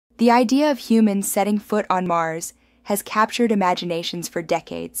The idea of humans setting foot on Mars has captured imaginations for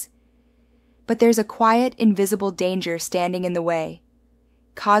decades. But there's a quiet, invisible danger standing in the way: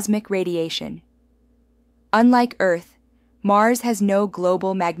 cosmic radiation. Unlike Earth, Mars has no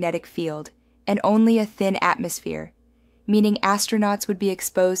global magnetic field and only a thin atmosphere, meaning astronauts would be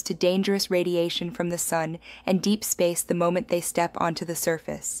exposed to dangerous radiation from the sun and deep space the moment they step onto the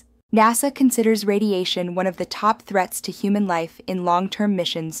surface. NASA considers radiation one of the top threats to human life in long-term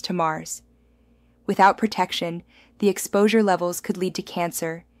missions to Mars. Without protection, the exposure levels could lead to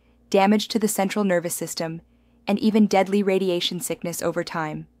cancer, damage to the central nervous system, and even deadly radiation sickness over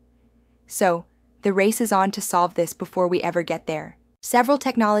time. So, the race is on to solve this before we ever get there. Several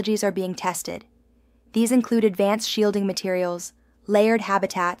technologies are being tested. These include advanced shielding materials, layered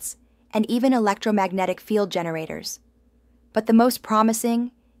habitats, and even electromagnetic field generators. But the most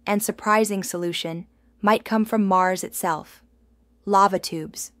promising and surprising solution might come from Mars itself: lava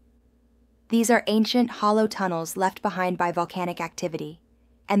tubes. These are ancient, hollow tunnels left behind by volcanic activity,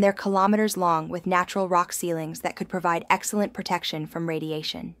 and they're kilometers long with natural rock ceilings that could provide excellent protection from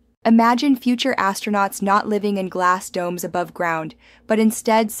radiation. Imagine future astronauts not living in glass domes above ground, but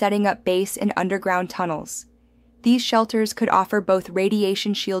instead setting up base in underground tunnels. These shelters could offer both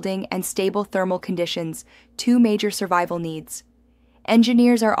radiation shielding and stable thermal conditions, two major survival needs.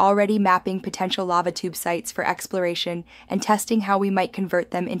 Engineers are already mapping potential lava tube sites for exploration and testing how we might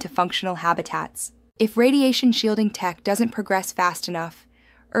convert them into functional habitats. If radiation shielding tech doesn't progress fast enough,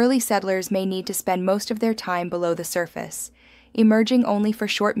 early settlers may need to spend most of their time below the surface, emerging only for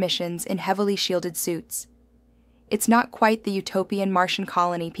short missions in heavily shielded suits. It's not quite the utopian Martian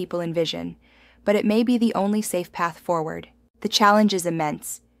colony people envision, but it may be the only safe path forward. The challenge is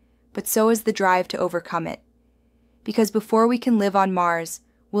immense, but so is the drive to overcome it. Because before we can live on Mars,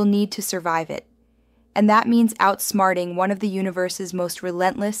 we'll need to survive it. And that means outsmarting one of the universe's most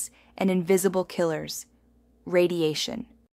relentless and invisible killers: radiation.